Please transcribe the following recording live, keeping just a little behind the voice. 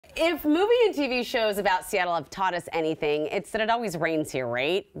If movie and TV shows about Seattle have taught us anything, it's that it always rains here,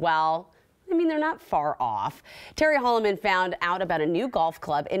 right? Well, I mean, they're not far off. Terry Hollimon found out about a new golf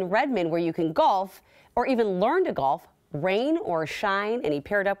club in Redmond where you can golf or even learn to golf, rain or shine, and he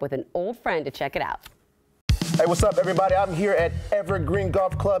paired up with an old friend to check it out. Hey, what's up, everybody? I'm here at Evergreen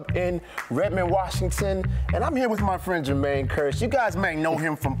Golf Club in Redmond, Washington, and I'm here with my friend Jermaine Kearse. You guys may know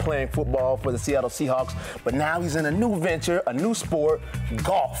him from playing football for the Seattle Seahawks, but now he's in a new venture, a new sport,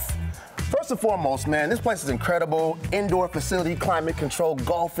 golf. First and foremost, man, this place is incredible. Indoor facility, climate control,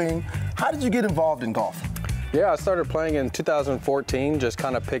 golfing. How did you get involved in golf? Yeah, I started playing in 2014, just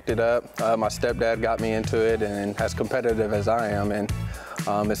kind of picked it up. My stepdad got me into it, and as competitive as I am, and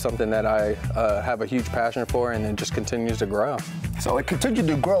it's something that I have a huge passion for, and it just continues to grow. So it continued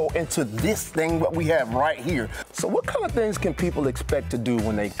to grow into this thing that we have right here. So what kind of things can people expect to do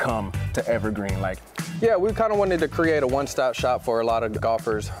when they come to Evergreen? Yeah, we kind of wanted to create a one-stop shop for a lot of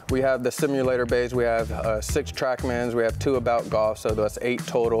golfers. We have the simulator bays, we have 6 TrackMans, we have 2 About Golf, so that's 8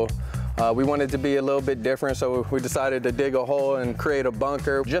 total. We wanted to be a little bit different, so we decided to dig a hole and create a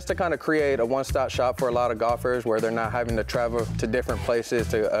bunker just to kind of create a one-stop shop for a lot of golfers where they're not having to travel to different places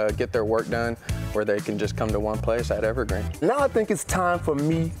to get their work done, where they can just come to one place at Evergreen. Now I think it's time for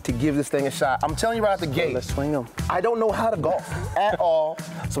me to give this thing a shot. I'm telling you right out the gate. Let's swing them. I don't know how to golf at all,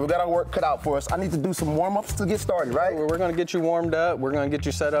 so we got our work cut out for us. I need to do some warm-ups to get started, right? We're going to get you warmed up. We're going to get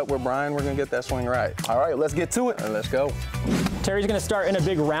you set up with Brian. We're going to get that swing right. All right, let's get to it. Let's go. Terry's going to start in a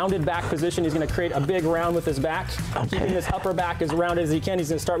big rounded back position. He's going to create a big round with his back, keeping his upper back as rounded as he can. He's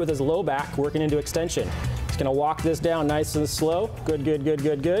going to start with his low back, working into extension. He's going to walk this down nice and slow. Good, good, good,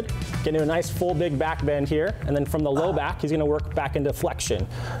 good, good. Get into a nice full big back bend here. And then from the low back, he's going to work back into flexion.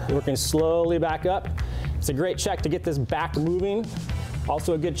 Working slowly back up. It's a great check to get this back moving.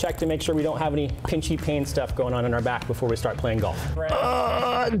 Also a good check to make sure we don't have any pinchy pain stuff going on in our back before we start playing golf.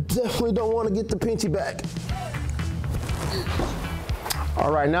 I definitely don't want to get the pinchy back.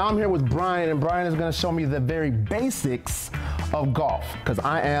 All right, now I'm here with Brian, and Brian is going to show me the very basics of golf, because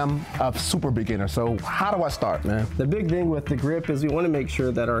I am a super beginner. So how do I start, man? The big thing with the grip is we want to make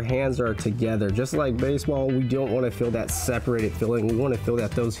sure that our hands are together. Just like baseball, we don't want to feel that separated feeling. We want to feel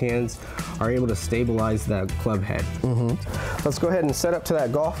that those hands are able to stabilize that club head. Let's go ahead and set up to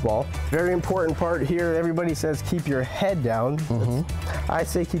that golf ball. Very important part here, everybody says keep your head down. I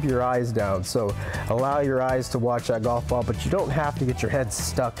say keep your eyes down. So allow your eyes to watch that golf ball, but you don't have to get your head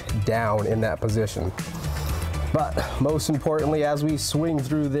stuck down in that position. But most importantly, as we swing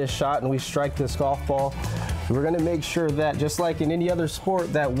through this shot and we strike this golf ball, we're going to make sure that, just like in any other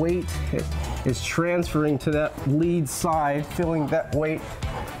sport, that weight is transferring to that lead side, feeling that weight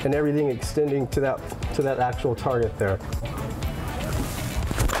and everything extending to that actual target there.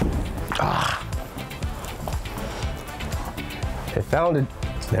 It found it.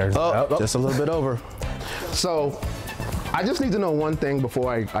 There's just a little bit over. So I just need to know one thing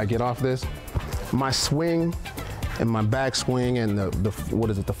before I get off this. My swing and my back swing and the what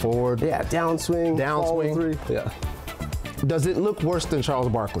is it, the forward? Yeah, downswing. Downswing. Yeah. Does it look worse than Charles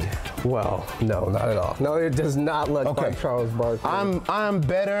Barkley? Well, no, not at all. No, it does not look like Charles Barkley. I'm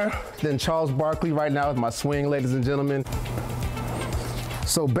better than Charles Barkley right now with my swing, ladies and gentlemen.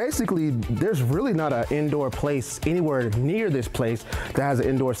 So basically, there's really not an indoor place anywhere near this place that has an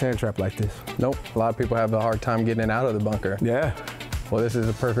indoor sand trap like this. Nope. A lot of people have a hard time getting out of the bunker. Yeah. Well, this is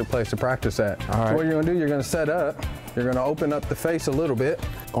a perfect place to practice at. All right. So what you're gonna do, you're gonna set up, you're gonna open up the face a little bit.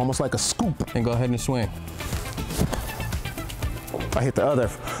 Almost like a scoop. And go ahead and swing. I hit the other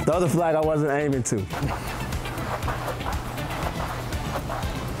flag I wasn't aiming to.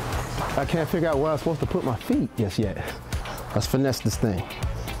 I can't figure out where I'm supposed to put my feet just yet. Let's finesse this thing.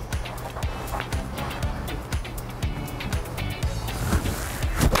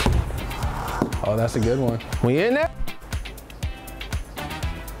 Oh, that's a good one. We in there?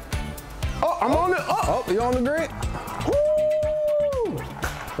 Oh, I'm on it. Oh, you on the green? Woo!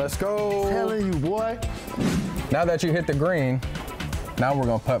 Let's go. I'm telling you, boy. Now that you hit the green, now we're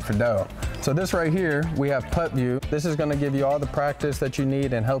gonna putt for dough. So this right here, we have putt view. This is gonna give you all the practice that you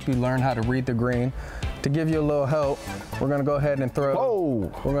need and help you learn how to read the green. To give you a little help, we're gonna go ahead and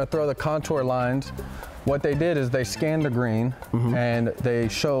throw, we're gonna throw the contour lines. What they did is they scanned the green and they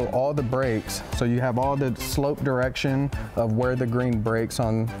show all the breaks. So you have all the slope direction of where the green breaks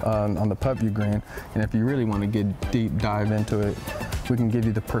on the putt view green. And if you really want to get deep dive into it, we can give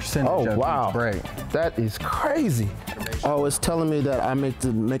you the percentage of each break. That is crazy. Oh, it's telling me that I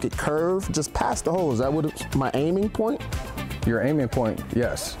make it curve just past the hole. Is that what my aiming point? Your aiming point,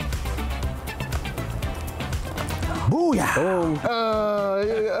 yes. Booyah! Boom.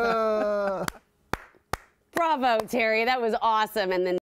 Bravo, Terry. That was awesome. And then